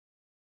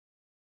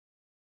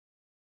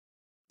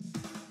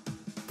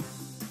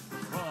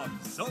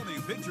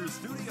Sony Pictures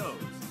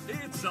Studios,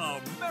 it's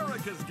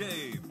America's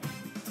Game.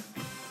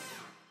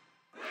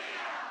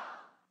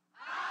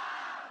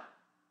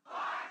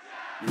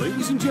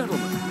 Ladies and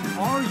gentlemen,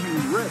 are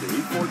you ready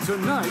for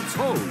tonight's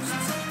hosts?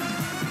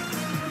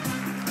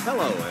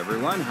 Hello,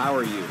 everyone. How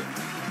are you?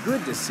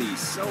 Good to see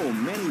so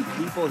many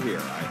people here.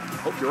 I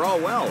hope you're all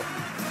well.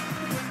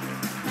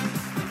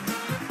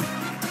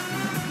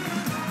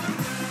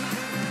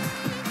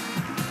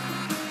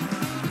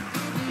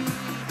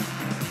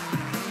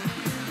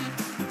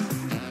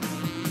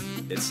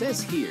 It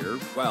says here,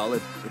 well,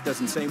 it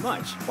doesn't say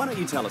much. Why don't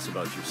you tell us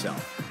about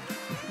yourself?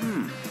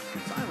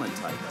 Silent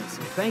type, I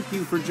see. Thank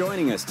you for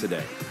joining us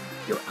today.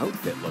 Your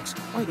outfit looks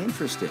quite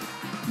interesting.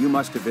 You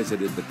must have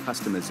visited the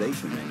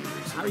customization menu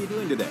recently. How are you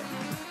doing today?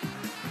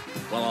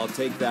 Well, I'll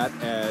take that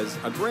as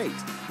a great.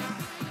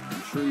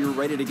 I'm sure you're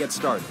ready to get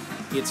started.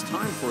 It's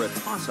time for a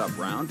toss-up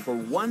round for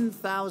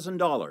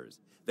 $1,000.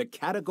 The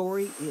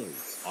category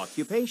is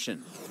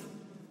occupation.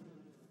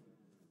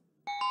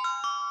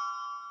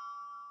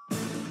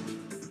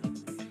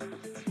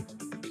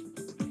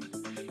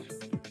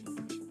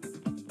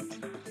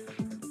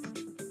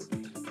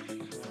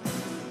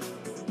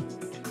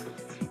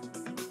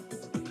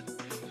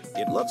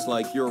 It looks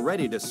like you're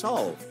ready to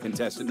solve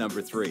contestant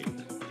number 3.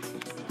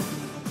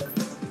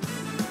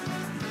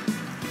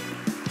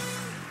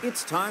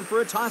 It's time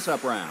for a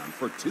toss-up round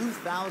for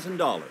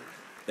 $2,000.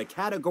 The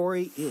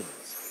category is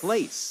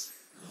place.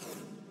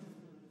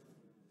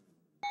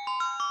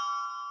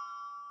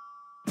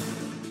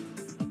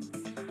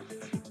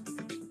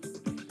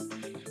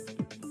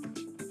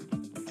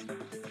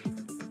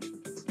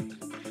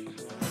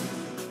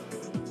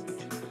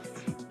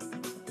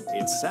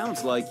 It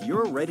sounds like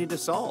you're ready to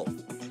solve.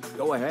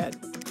 Go ahead.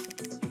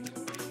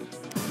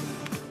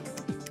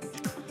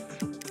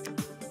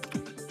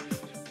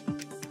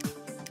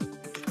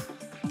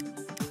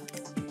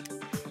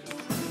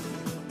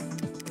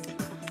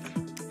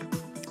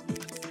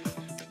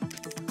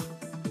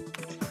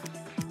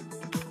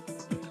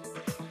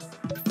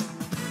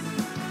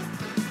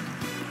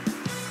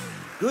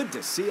 Good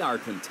to see our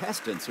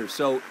contestants are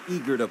so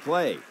eager to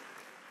play.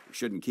 We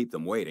shouldn't keep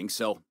them waiting,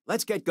 so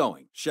let's get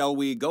going. Shall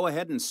we go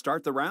ahead and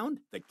start the round?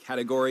 The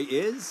category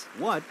is,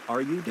 what are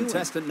you doing?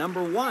 Contestant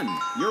number 1,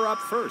 you're up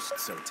first,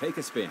 so take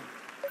a spin.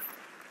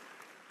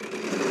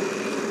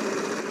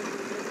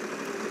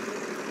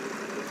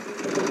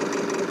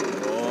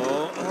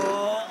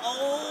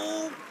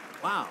 Oh!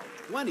 Wow,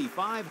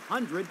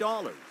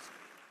 $2,500.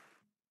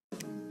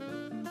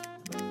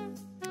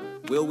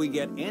 Will we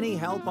get any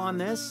help on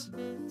this?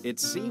 It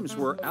seems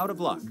we're out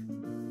of luck.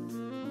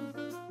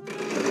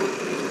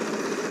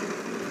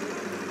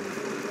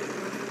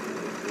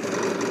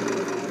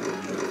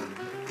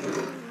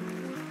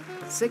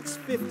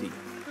 $650.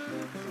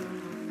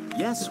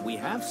 Yes, we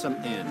have some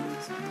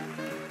ends.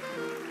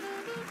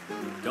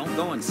 Don't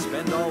go and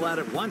spend all that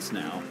at once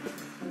now.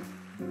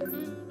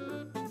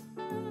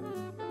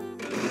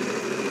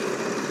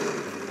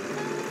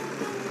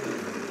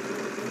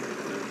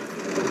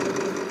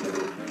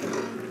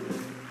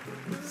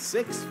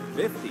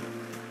 $650.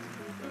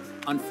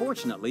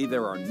 Unfortunately,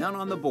 there are none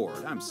on the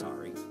board. I'm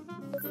sorry.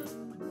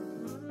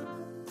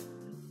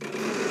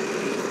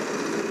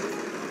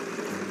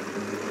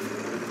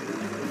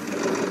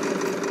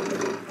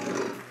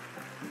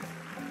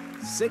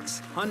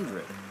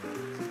 $600.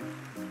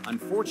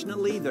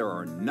 Unfortunately, there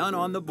are none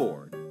on the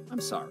board.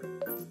 I'm sorry.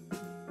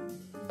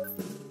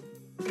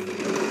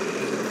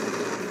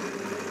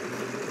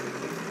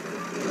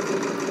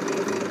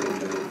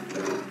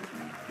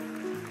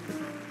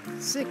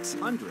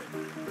 $600.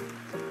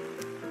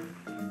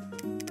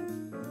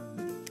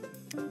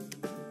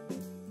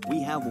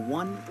 We have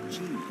 1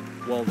 G.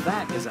 Well,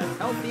 that is a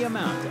healthy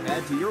amount to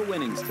add to your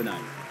winnings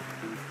tonight.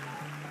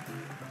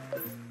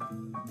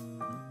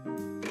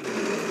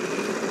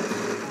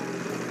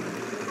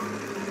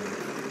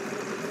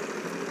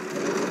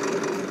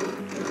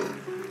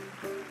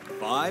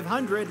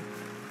 $500.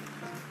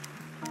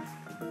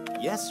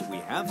 Yes, we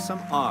have some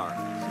R's.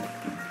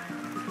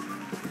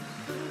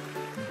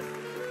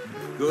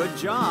 Good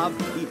job.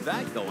 Keep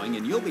that going,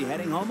 and you'll be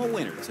heading home a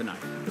winner tonight.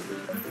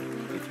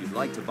 If you'd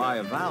like to buy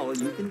a vowel,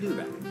 you can do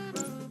that.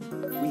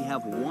 We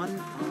have 1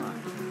 I.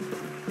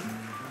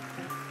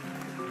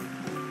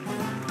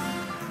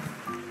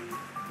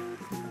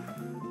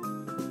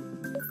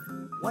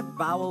 What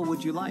vowel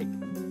would you like?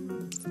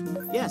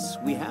 Yes,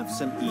 we have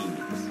some E's.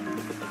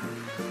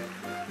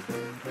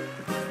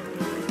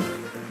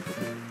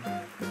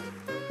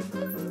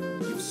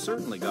 You've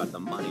certainly got the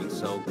money,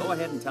 so go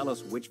ahead and tell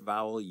us which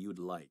vowel you'd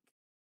like.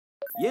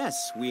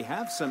 Yes, we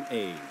have some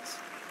A's.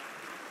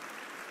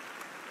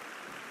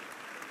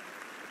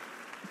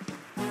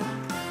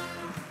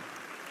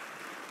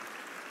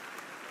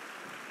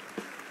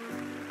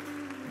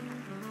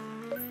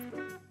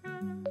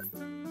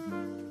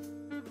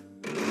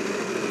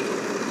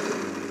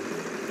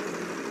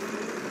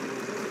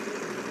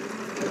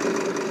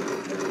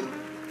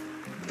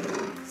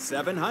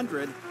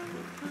 $700.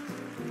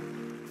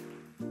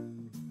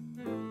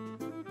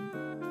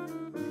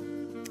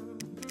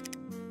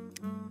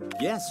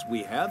 Yes,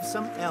 we have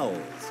some L's.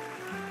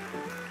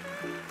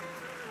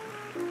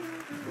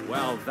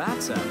 Well,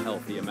 that's a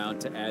healthy amount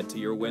to add to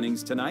your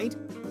winnings tonight.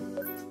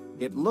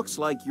 It looks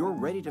like you're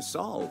ready to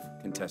solve,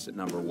 contestant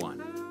number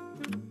 1.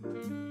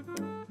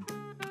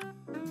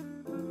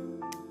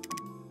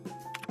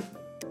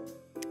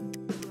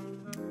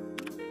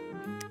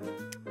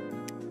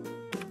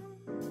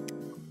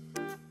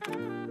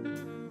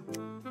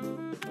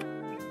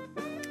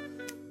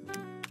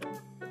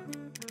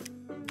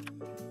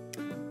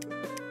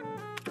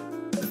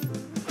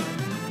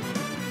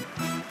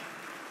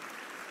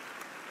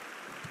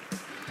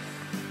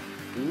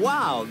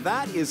 Wow,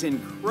 that is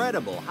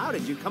incredible. How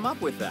did you come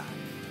up with that?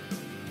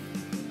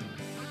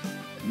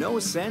 No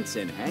sense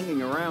in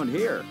hanging around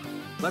here.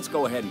 Let's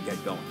go ahead and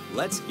get going.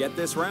 Let's get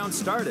this round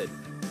started.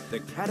 The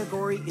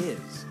category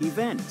is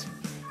event.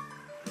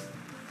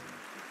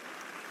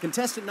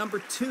 Contestant number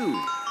 2,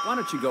 why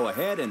don't you go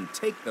ahead and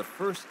take the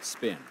first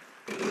spin?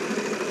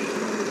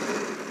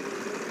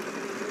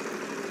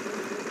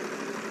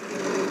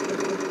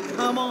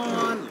 Come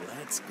on,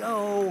 let's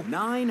go.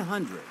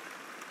 900.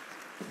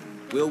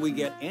 Will we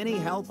get any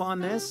help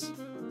on this?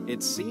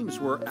 It seems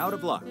we're out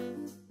of luck.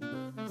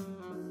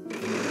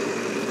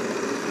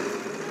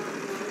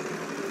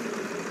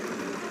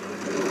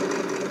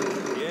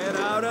 Get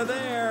out of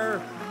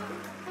there!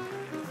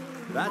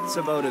 That's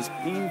about as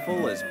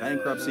painful as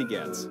bankruptcy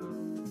gets.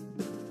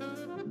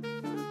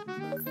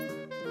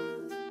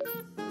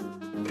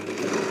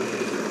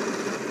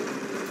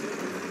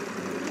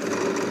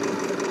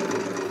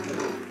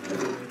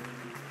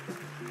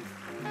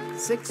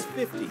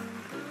 $6.50.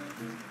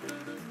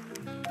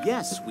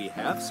 Yes, we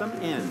have some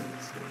ends.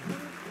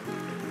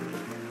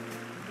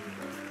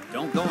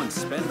 Don't go and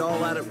spend all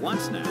that at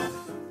once now.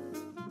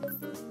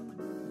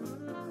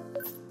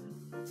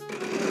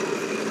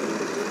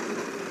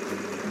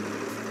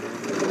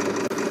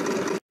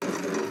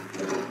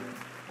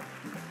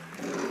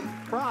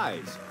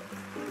 Prize.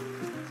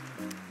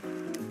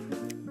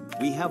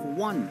 We have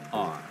 1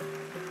 R.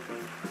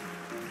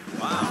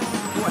 Wow,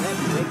 go ahead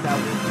and take that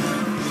one.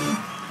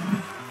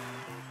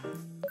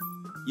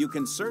 You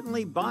can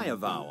certainly buy a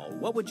vowel.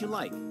 What would you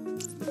like?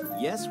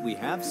 Yes, we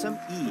have some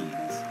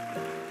E's.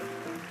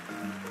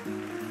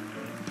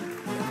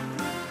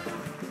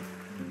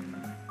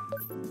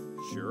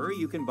 Sure,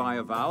 you can buy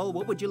a vowel.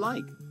 What would you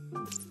like?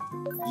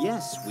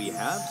 Yes, we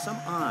have some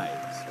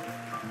I's.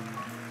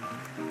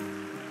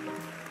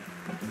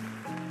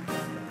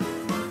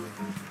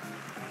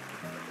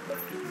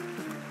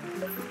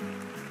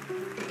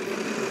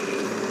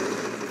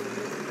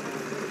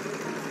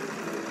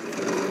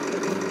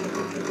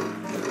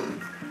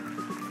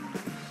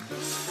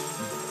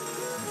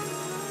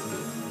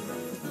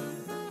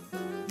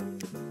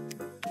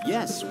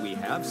 Yes, we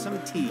have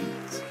some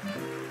T's.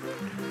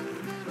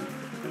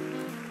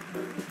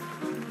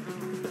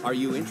 Are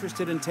you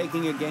interested in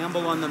taking a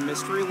gamble on the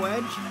mystery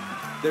wedge?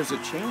 There's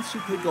a chance you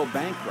could go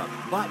bankrupt,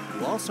 but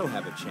you also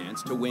have a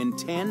chance to win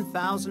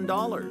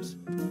 $10,000.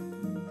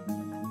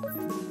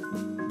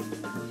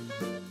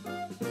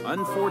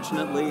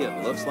 Unfortunately,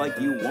 it looks like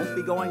you won't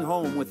be going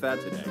home with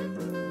that today.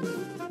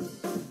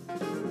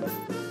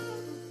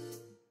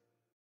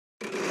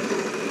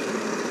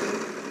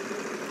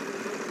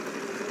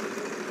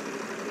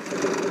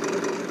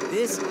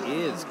 This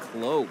is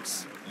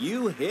close.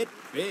 You hit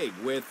big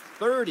with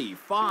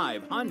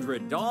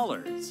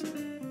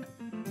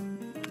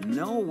 $3,500.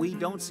 No, we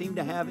don't seem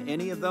to have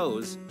any of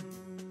those.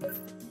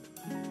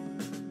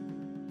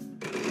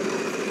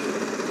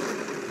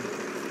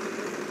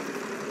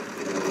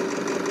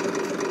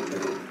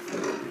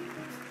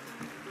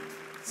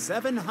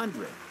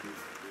 $700.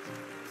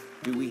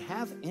 Do we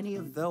have any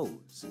of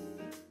those?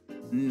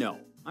 No,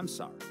 I'm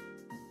sorry.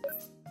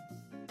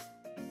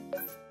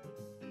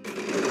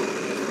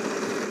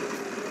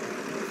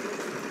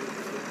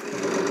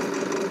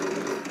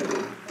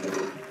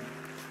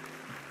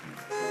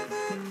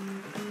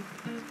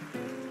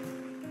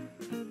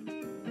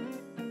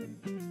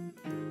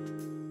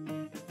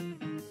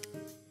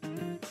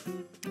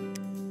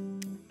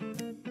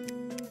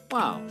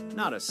 Wow,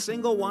 not a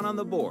single one on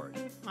the board.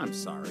 I'm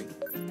sorry.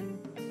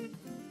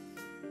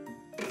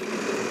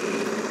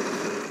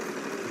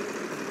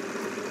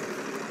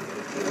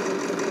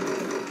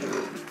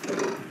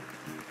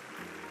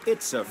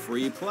 It's a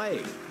free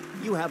play.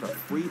 You have a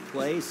free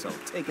play, so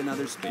take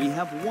another spin. We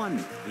have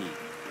 1 B.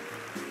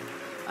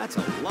 That's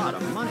a lot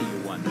of money you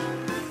won.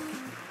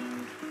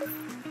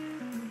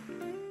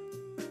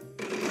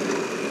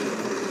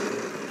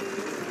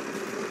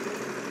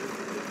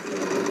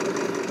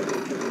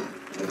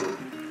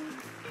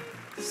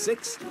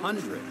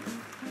 $600.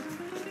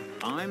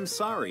 I'm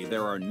sorry,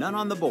 there are none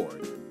on the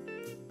board.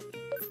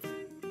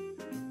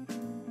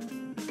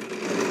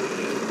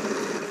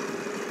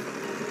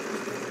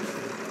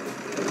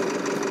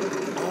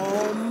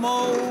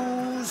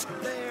 Almost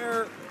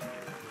there.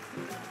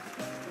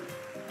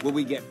 Will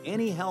we get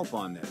any help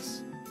on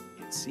this?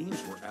 It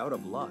seems we're out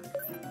of luck.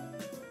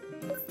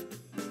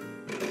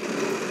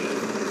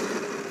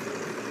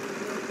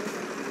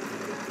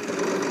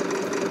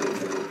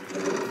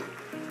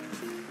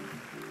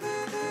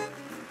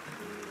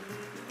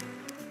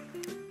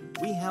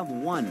 have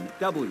one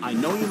W. I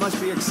know you must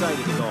be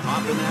excited to go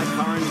hop in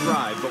that car and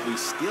drive, but we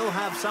still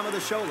have some of the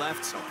show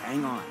left, so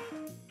hang on.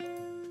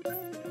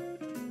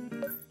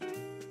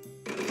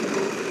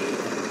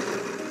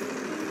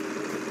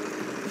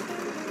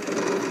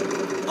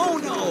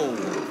 Oh no!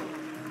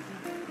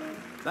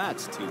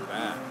 That's too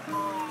bad.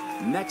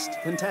 Next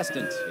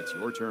contestant, it's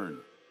your turn.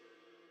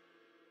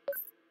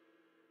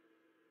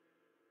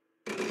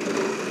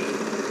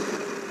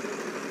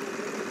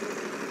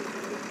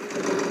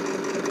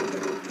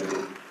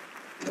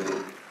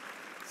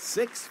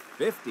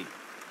 $650.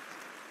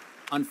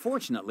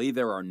 Unfortunately,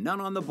 there are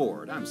none on the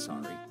board. I'm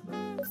sorry.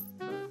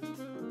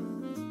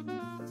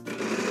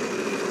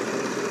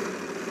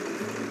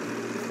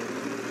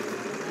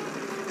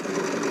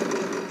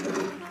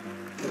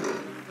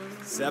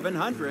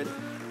 $700.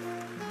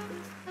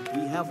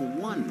 We have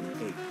one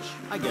H.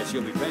 I guess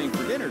you'll be paying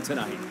for dinner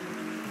tonight.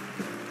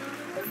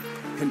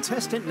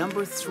 Contestant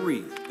number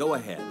 3, go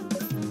ahead.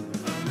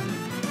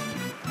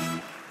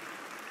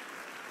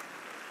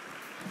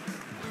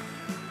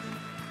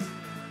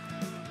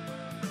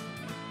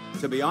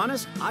 To be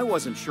honest, I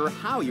wasn't sure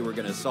how you were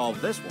going to solve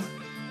this one.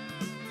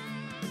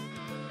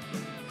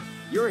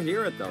 You're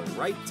here at the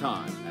right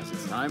time, as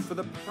it's time for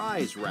the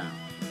prize round.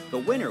 The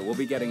winner will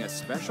be getting a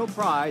special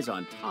prize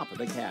on top of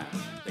the cash.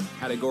 The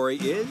category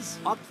is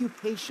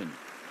occupation.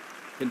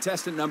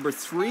 Contestant number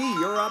 3,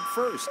 you're up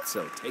first,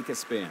 so take a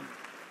spin.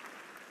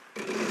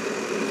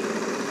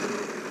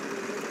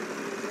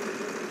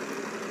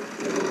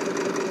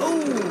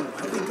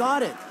 Oh, we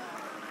got it.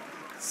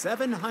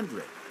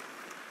 700.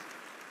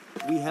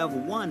 We have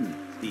one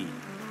B.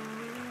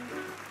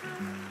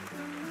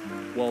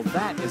 Well,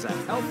 that is a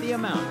healthy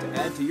amount to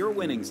add to your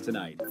winnings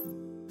tonight.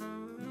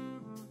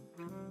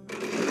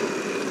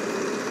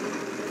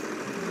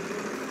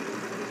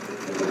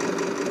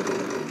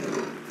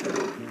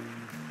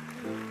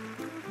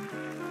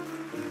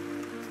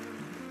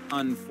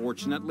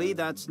 Unfortunately,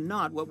 that's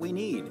not what we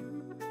need.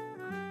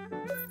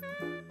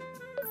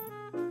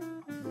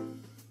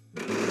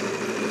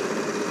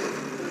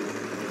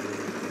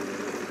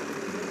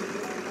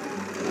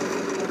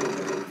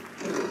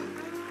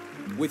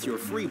 With your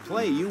free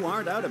play, you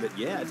aren't out of it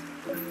yet.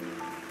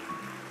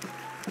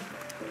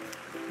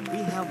 We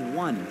have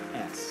one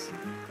S.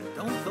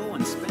 Don't go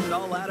and spend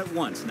all that at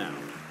once now.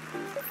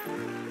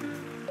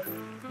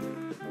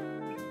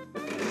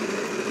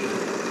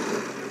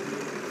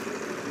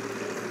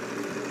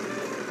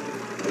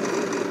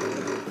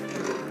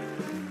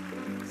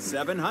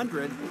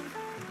 $700.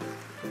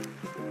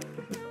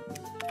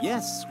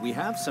 Yes, we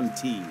have some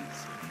T's.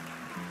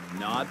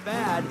 Not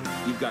bad.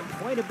 You've got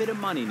quite a bit of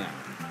money now.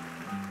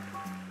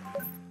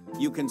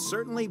 You can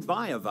certainly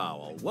buy a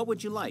vowel. What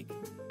would you like?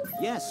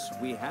 Yes,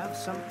 we have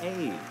some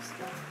A's.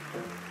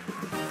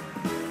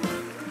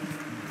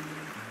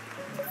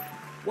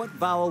 What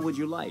vowel would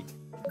you like?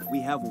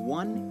 We have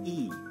one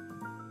E.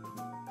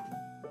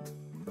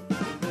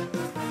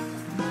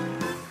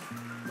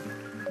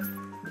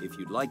 If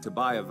you'd like to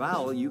buy a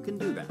vowel, you can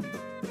do that.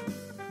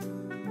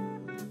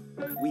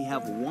 We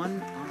have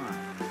one I.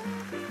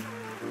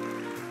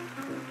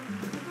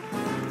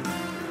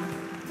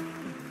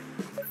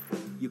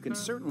 You can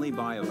certainly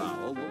buy a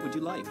vowel. What would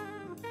you like?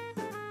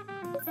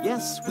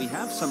 Yes, we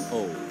have some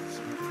O's.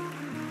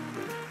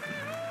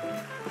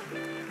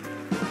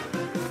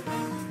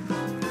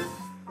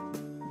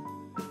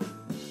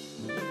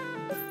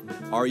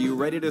 Are you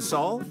ready to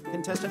solve,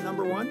 contestant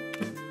number 1?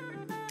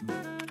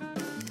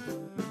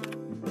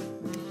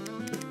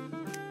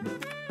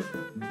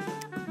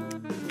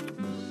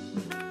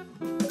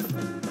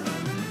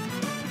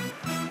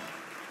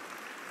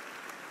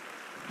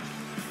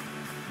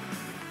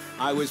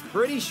 I was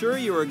pretty sure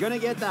you were going to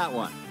get that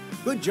one.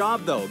 Good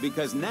job, though,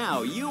 because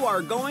now you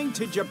are going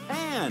to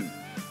Japan.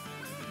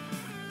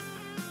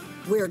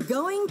 We're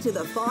going to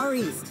the Far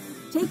East.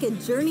 Take a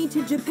journey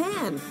to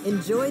Japan.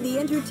 Enjoy the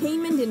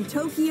entertainment in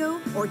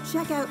Tokyo or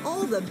check out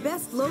all the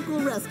best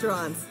local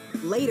restaurants.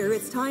 Later,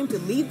 it's time to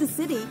leave the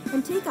city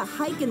and take a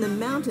hike in the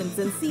mountains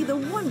and see the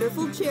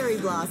wonderful cherry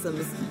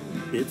blossoms.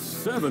 It's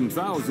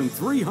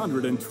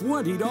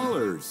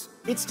 $7,320.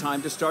 It's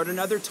time to start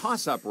another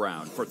toss-up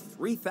round for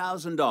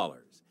 $3,000.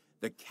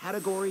 The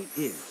category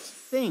is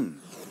Thing.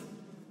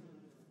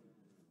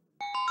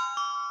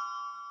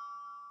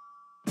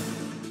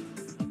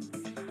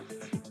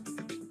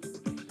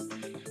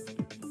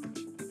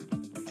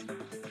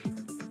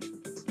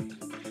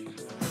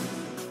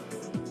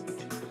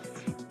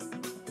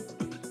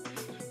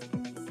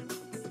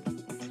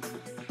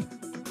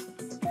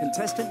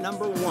 Contestant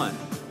number 1,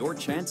 your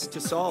chance to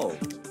solve.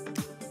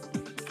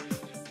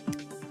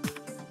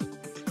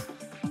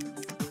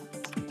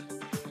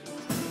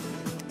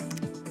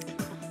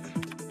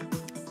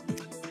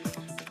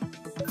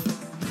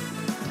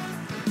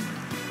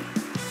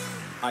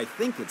 I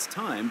think it's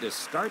time to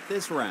start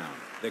this round.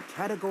 The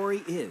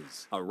category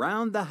is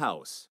Around the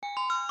House.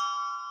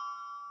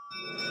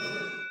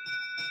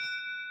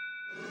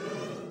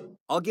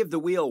 I'll give the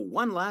wheel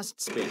one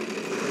last spin.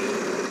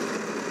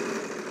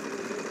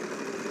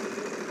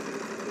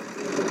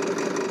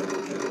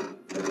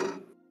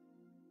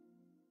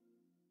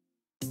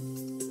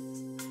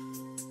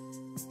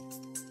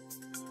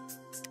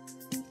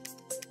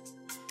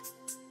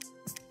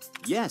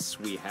 Yes,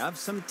 we have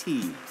some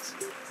T's.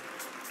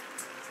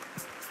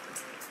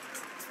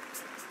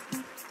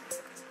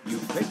 You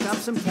picked up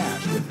some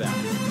cash with that.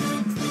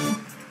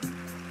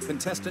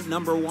 Contestant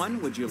number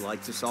 1, would you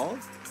like to solve?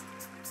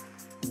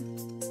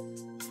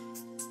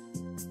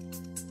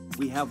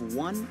 We have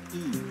 1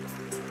 E.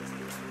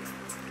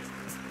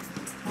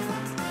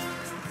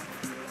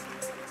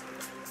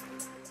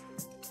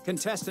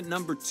 Contestant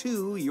number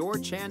 2, your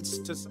chance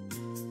to...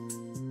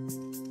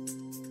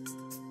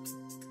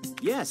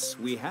 Yes,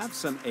 we have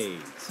some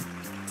A's.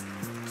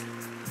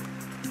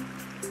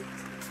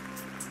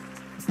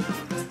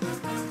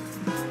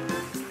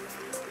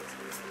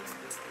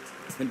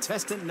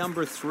 Contestant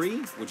number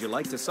 3, would you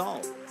like to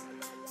solve?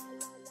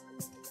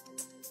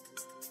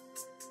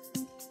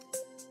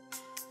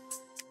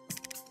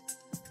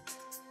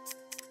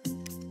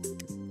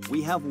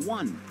 We have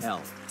 1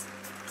 L.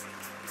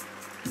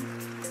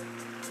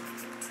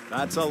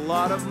 That's a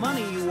lot of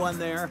money you won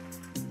there.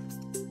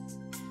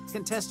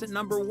 Contestant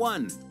number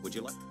 1, would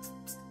you like?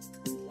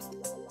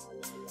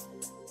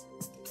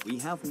 We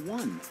have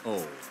 1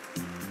 O.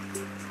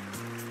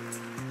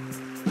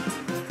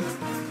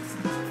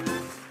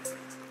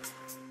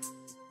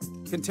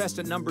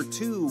 Contestant number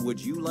 2, would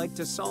you like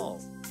to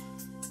solve?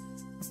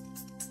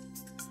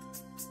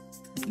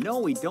 No,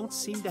 we don't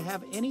seem to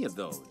have any of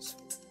those.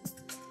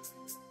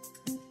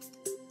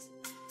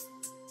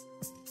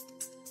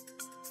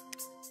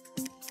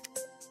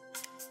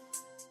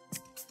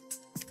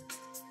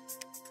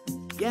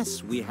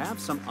 Yes, we have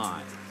some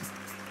I's.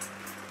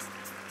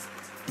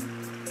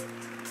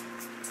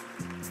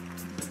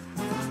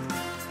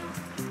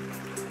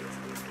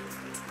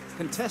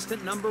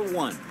 Contestant number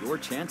 1, your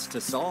chance to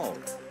solve.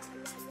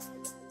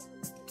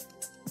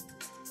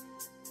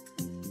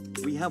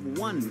 We have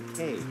 1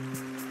 K.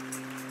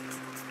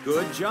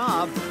 Good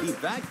job.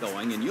 Keep that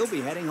going and you'll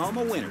be heading home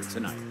a winner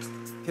tonight.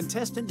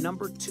 Contestant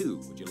number 2,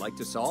 would you like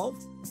to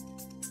solve?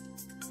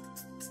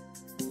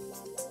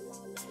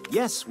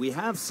 Yes, we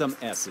have some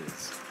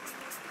S's.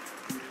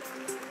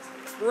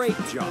 Great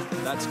job.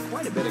 That's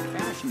quite a bit of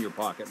cash in your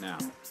pocket now.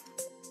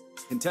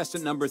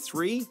 Contestant number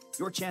 3,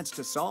 your chance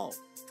to solve.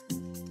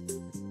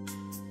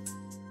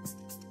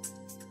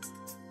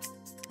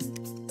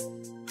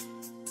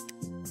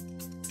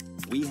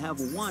 We have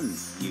 1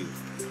 U.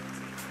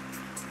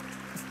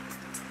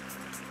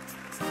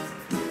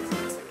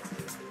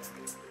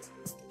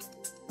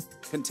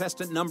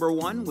 Contestant number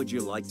 1, would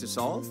you like to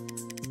solve?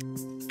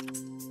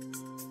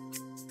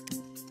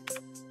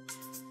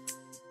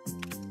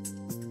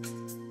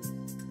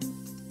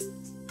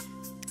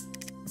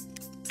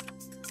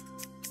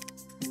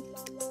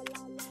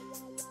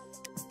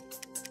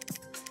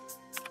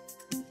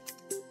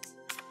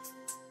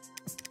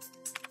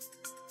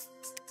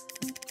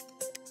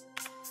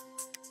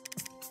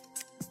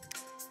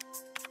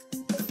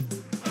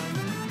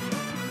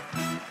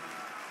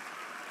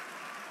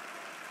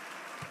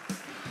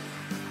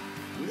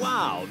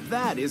 Wow,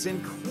 that is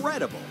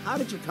incredible. How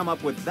did you come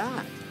up with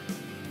that?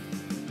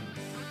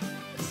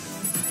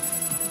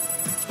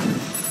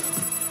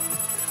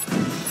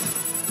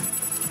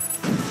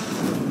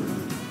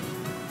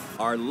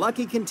 Our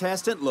lucky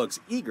contestant looks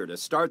eager to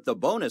start the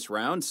bonus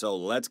round, so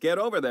let's get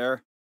over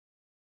there.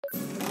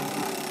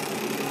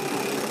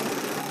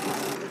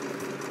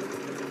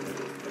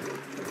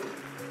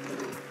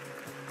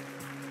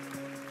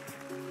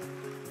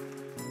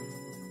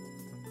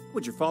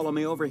 Would you follow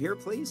me over here,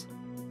 please?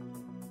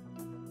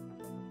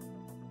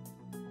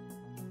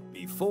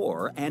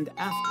 Before and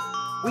after.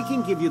 We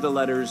can give you the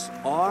letters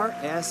R,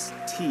 S,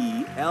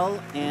 T,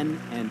 L, N,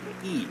 and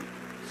E.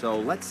 So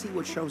let's see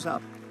what shows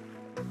up.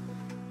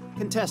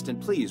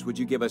 Contestant, please, would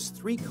you give us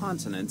 3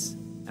 consonants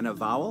and a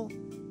vowel?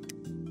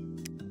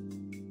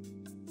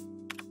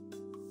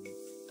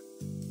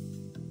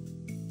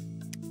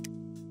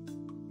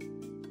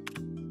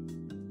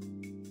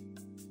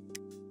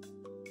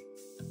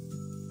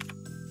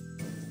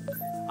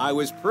 I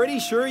was pretty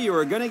sure you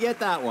were going to get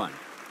that one.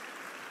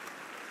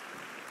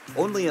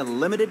 Only a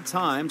limited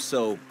time,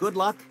 so good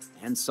luck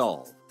and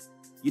solve.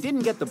 You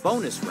didn't get the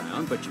bonus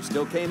round, but you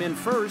still came in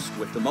first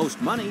with the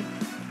most money.